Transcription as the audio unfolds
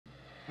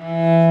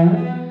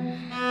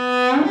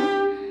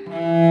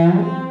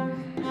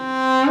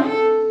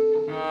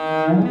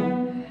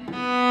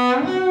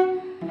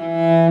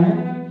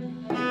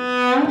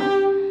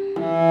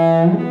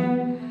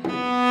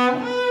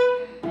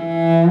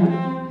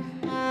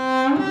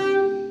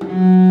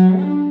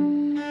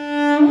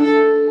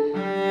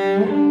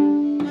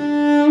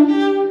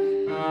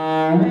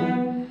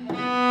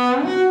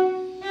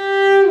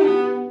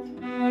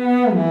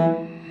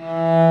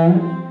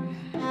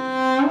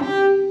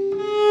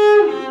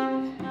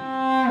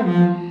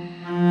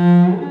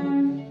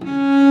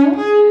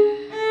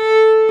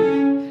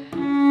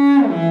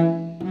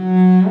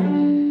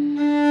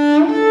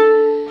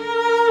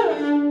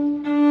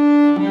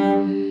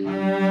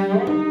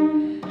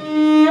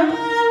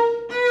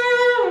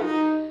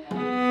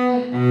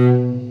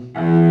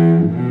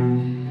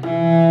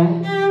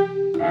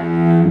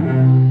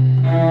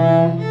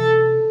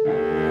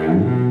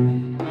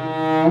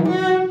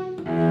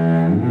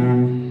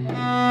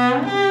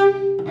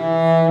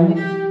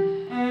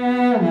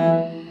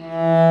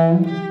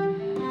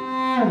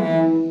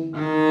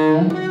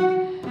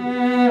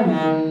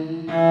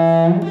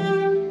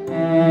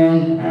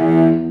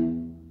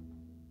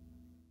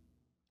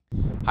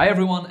Hi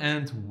everyone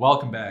and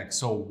welcome back.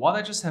 So what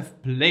I just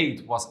have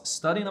played was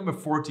study number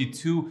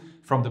 42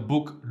 from the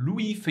book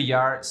Louis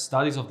Feuillard,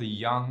 Studies of the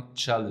Young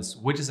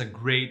Cellist, which is a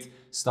great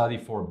study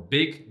for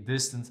big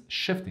distance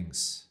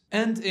shiftings.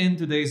 And in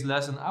today's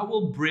lesson, I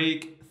will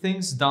break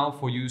things down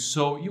for you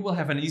so you will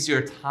have an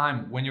easier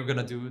time when you're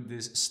gonna do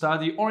this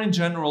study or in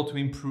general to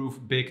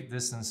improve big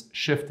distance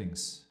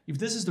shiftings. If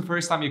this is the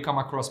first time you come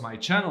across my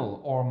channel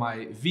or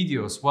my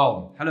videos,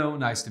 well, hello,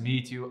 nice to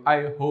meet you.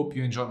 I hope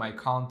you enjoy my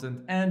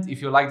content, and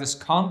if you like this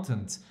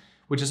content,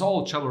 which is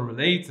all cello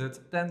related,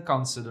 then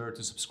consider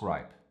to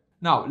subscribe.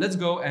 Now, let's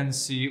go and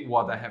see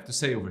what I have to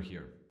say over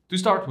here. To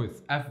start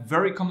with, a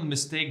very common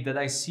mistake that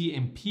I see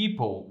in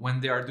people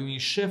when they are doing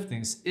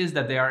shiftings is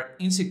that they are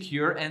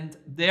insecure and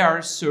they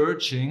are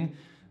searching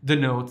the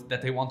note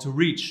that they want to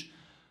reach.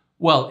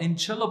 Well, in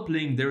cello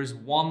playing, there is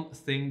one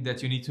thing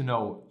that you need to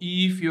know.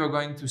 If you are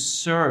going to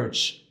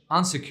search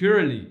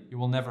unsecurely, you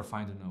will never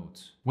find a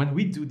note. When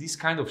we do these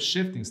kind of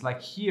shiftings,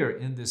 like here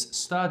in this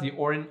study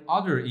or in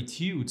other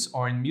etudes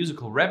or in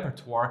musical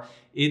repertoire,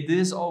 it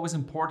is always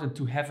important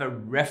to have a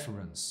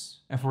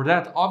reference. And for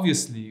that,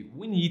 obviously,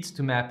 we need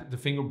to map the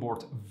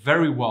fingerboard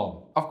very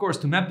well. Of course,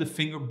 to map the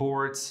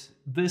fingerboard,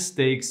 this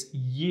takes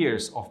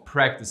years of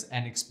practice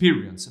and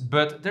experience,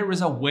 but there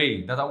is a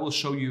way that I will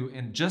show you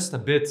in just a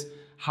bit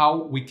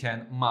how we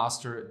can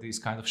master these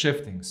kind of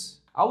shiftings.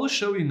 I will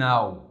show you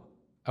now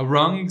a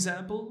wrong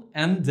example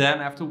and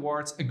then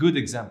afterwards a good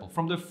example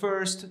from the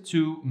first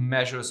two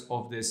measures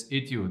of this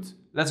etude.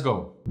 Let's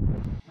go.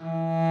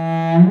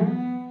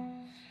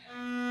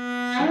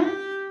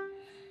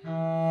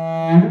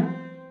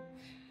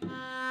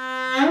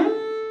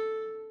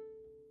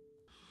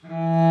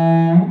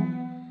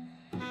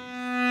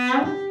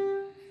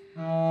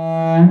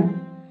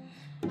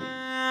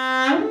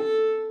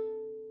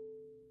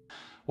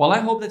 Well, I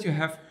hope that you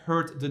have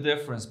heard the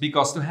difference,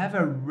 because to have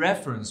a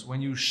reference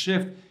when you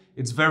shift,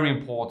 it's very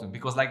important,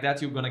 because like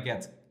that you're gonna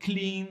get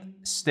clean,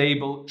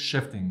 stable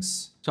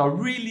shiftings. So I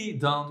really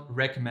don't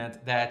recommend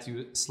that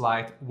you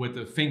slide with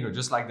the finger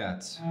just like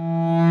that.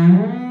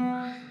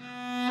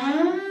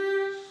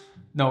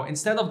 No,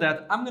 instead of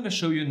that, I'm gonna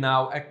show you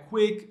now a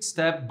quick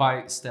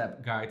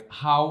step-by-step guide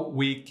how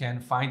we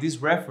can find these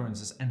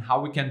references and how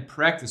we can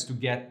practice to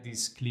get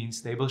these clean,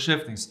 stable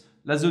shiftings.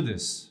 Let's do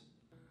this.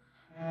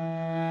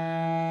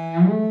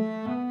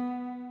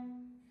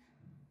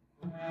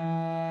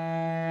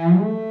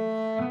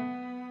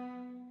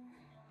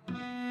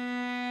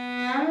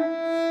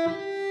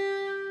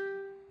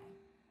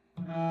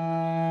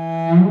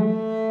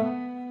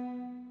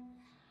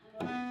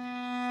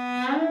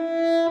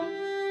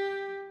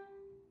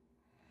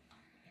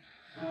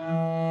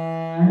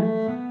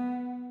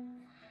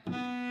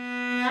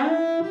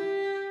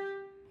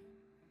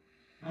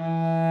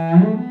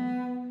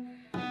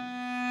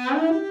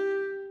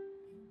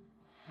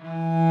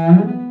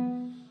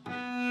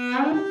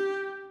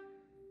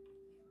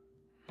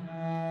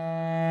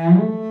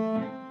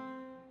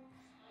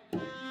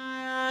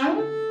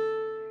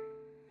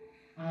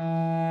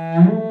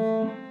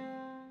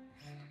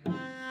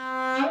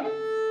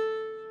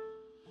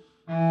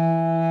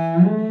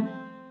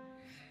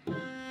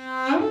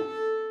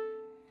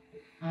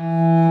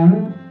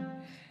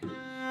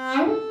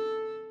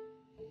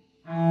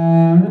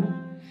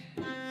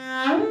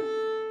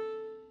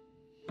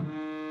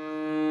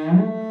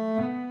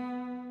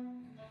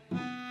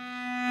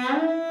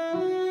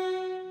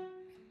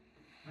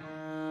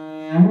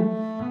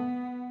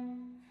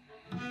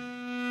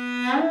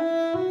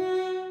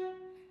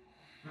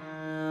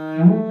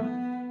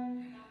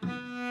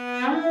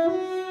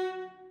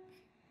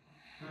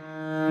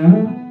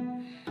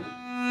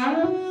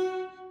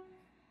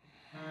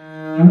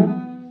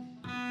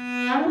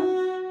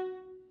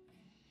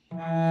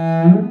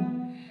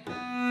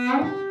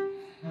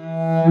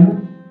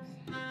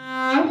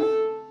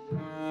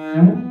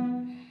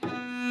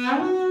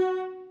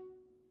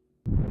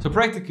 So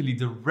practically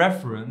the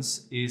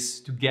reference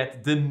is to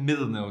get the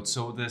middle note,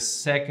 so the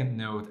second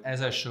note,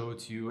 as I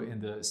showed you in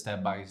the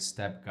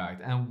step-by-step guide.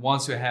 And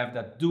once you have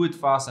that, do it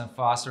faster and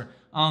faster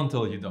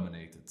until you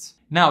dominate it.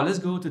 Now let's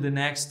go to the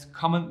next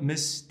common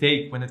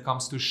mistake when it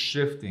comes to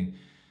shifting.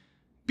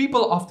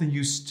 People often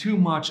use too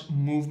much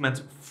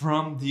movement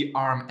from the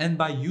arm, and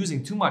by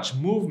using too much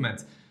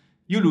movement,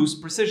 you lose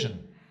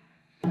precision.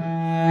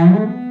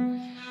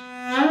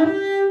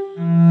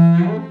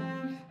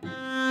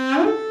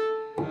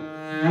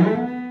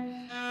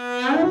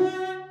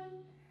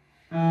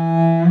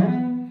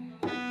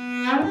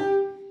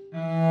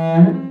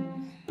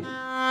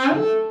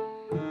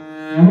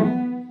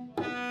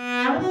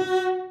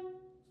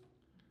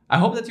 I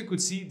hope that you could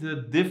see the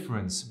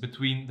difference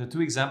between the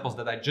two examples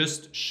that I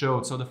just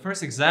showed. So the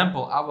first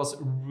example, I was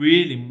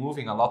really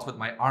moving a lot with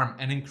my arm,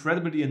 and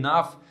incredibly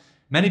enough,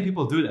 many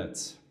people do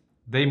that.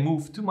 They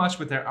move too much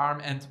with their arm,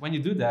 and when you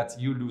do that,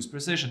 you lose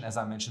precision, as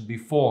I mentioned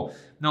before.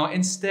 Now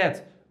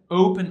instead,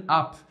 open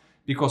up,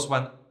 because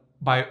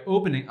by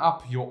opening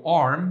up your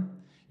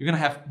arm, you're gonna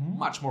have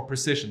much more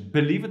precision.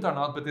 Believe it or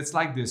not, but it's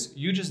like this.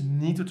 You just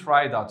need to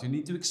try it out. You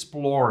need to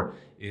explore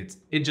it.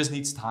 It just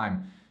needs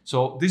time.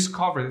 So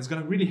discover it. It's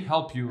gonna really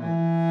help you.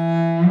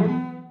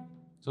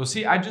 So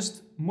see, I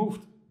just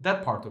moved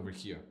that part over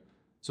here.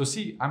 So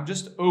see, I'm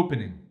just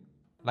opening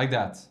like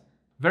that.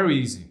 Very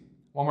easy.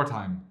 One more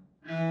time.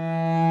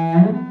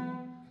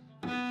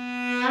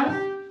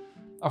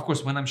 Of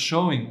course, when I'm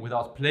showing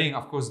without playing,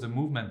 of course, the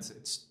movement,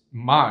 it's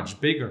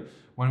much bigger.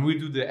 When we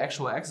do the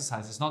actual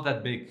exercise, it's not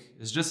that big.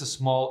 It's just a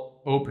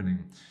small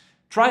opening.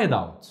 Try it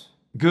out.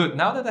 Good.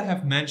 Now that I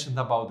have mentioned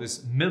about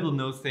this middle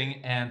note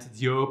thing and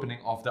the opening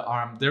of the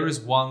arm, there is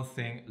one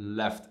thing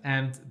left.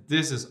 And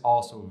this is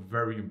also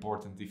very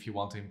important if you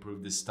want to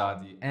improve this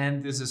study.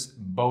 And this is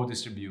bow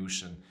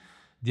distribution,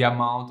 the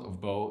amount of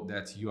bow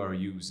that you are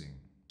using.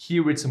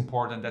 Here it's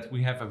important that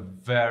we have a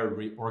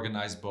very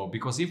organized bow,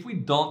 because if we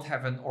don't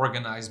have an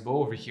organized bow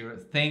over here,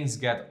 things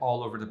get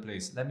all over the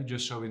place. Let me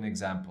just show you an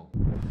example.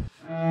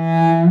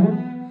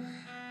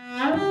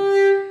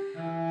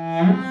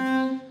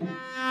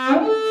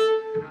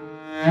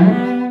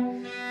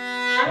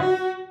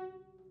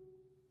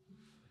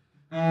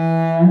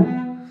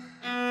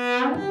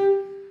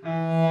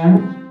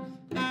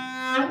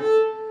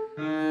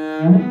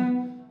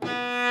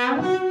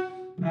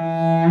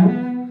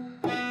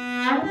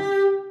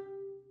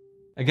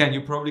 Again,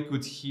 you probably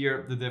could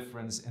hear the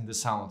difference in the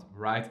sound,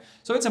 right?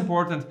 So it's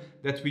important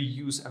that we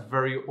use a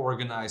very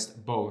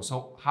organized bow.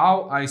 So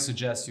how I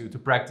suggest you to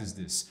practice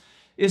this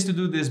is to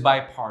do this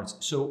by parts.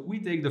 So we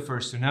take the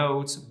first two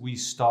notes, we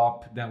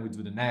stop, then we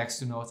do the next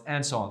two notes,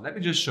 and so on. Let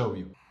me just show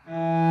you.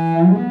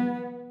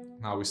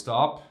 Now we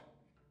stop.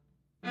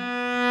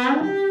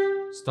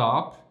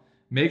 Stop.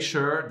 Make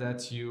sure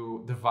that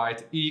you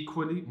divide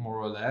equally, more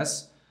or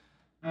less.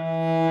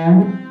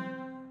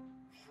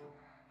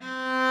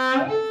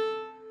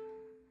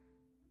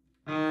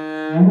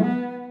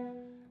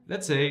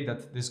 Let's say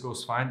that this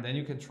goes fine, then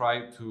you can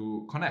try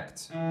to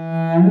connect.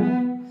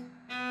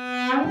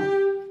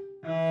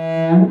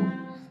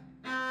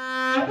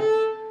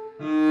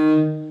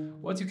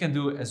 What you can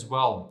do as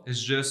well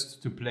is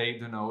just to play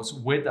the notes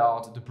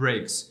without the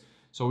breaks.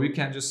 So we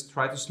can just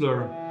try to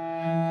slur.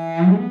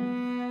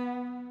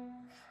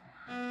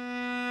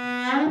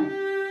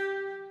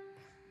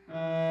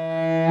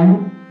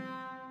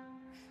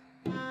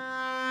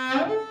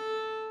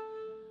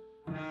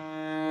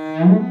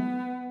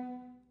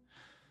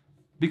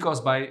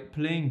 Because by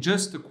playing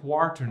just the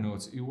quarter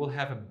notes, you will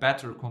have a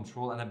better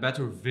control and a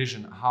better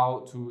vision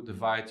how to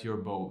divide your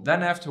bow.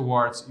 Then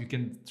afterwards, you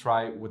can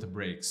try with the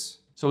breaks.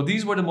 So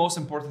these were the most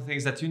important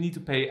things that you need to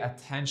pay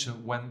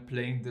attention when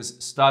playing this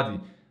study.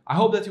 I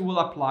hope that you will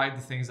apply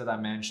the things that I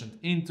mentioned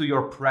into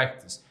your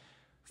practice.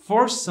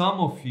 For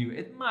some of you,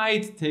 it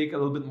might take a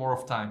little bit more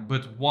of time,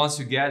 but once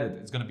you get it,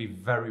 it's going to be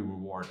very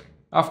rewarding.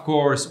 Of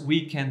course,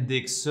 we can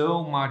dig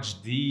so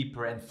much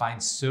deeper and find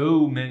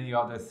so many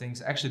other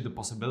things. Actually, the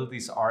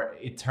possibilities are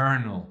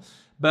eternal.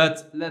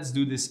 But let's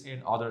do this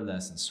in other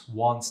lessons,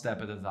 one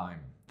step at a time.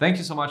 Thank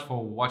you so much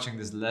for watching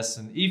this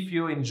lesson. If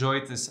you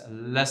enjoyed this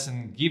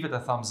lesson, give it a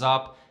thumbs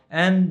up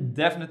and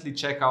definitely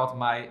check out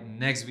my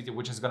next video,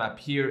 which is going to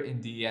appear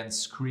in the end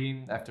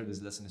screen after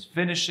this lesson is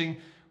finishing,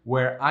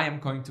 where I am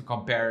going to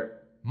compare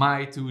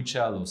my two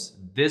cellos.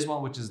 This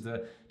one, which is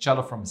the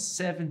cello from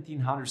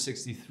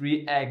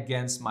 1763,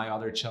 against my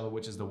other cello,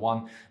 which is the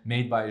one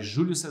made by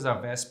Julio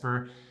César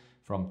Vesper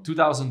from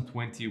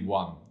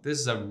 2021. This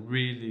is a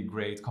really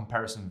great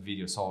comparison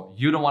video, so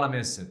you don't want to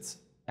miss it.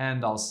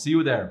 And I'll see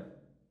you there.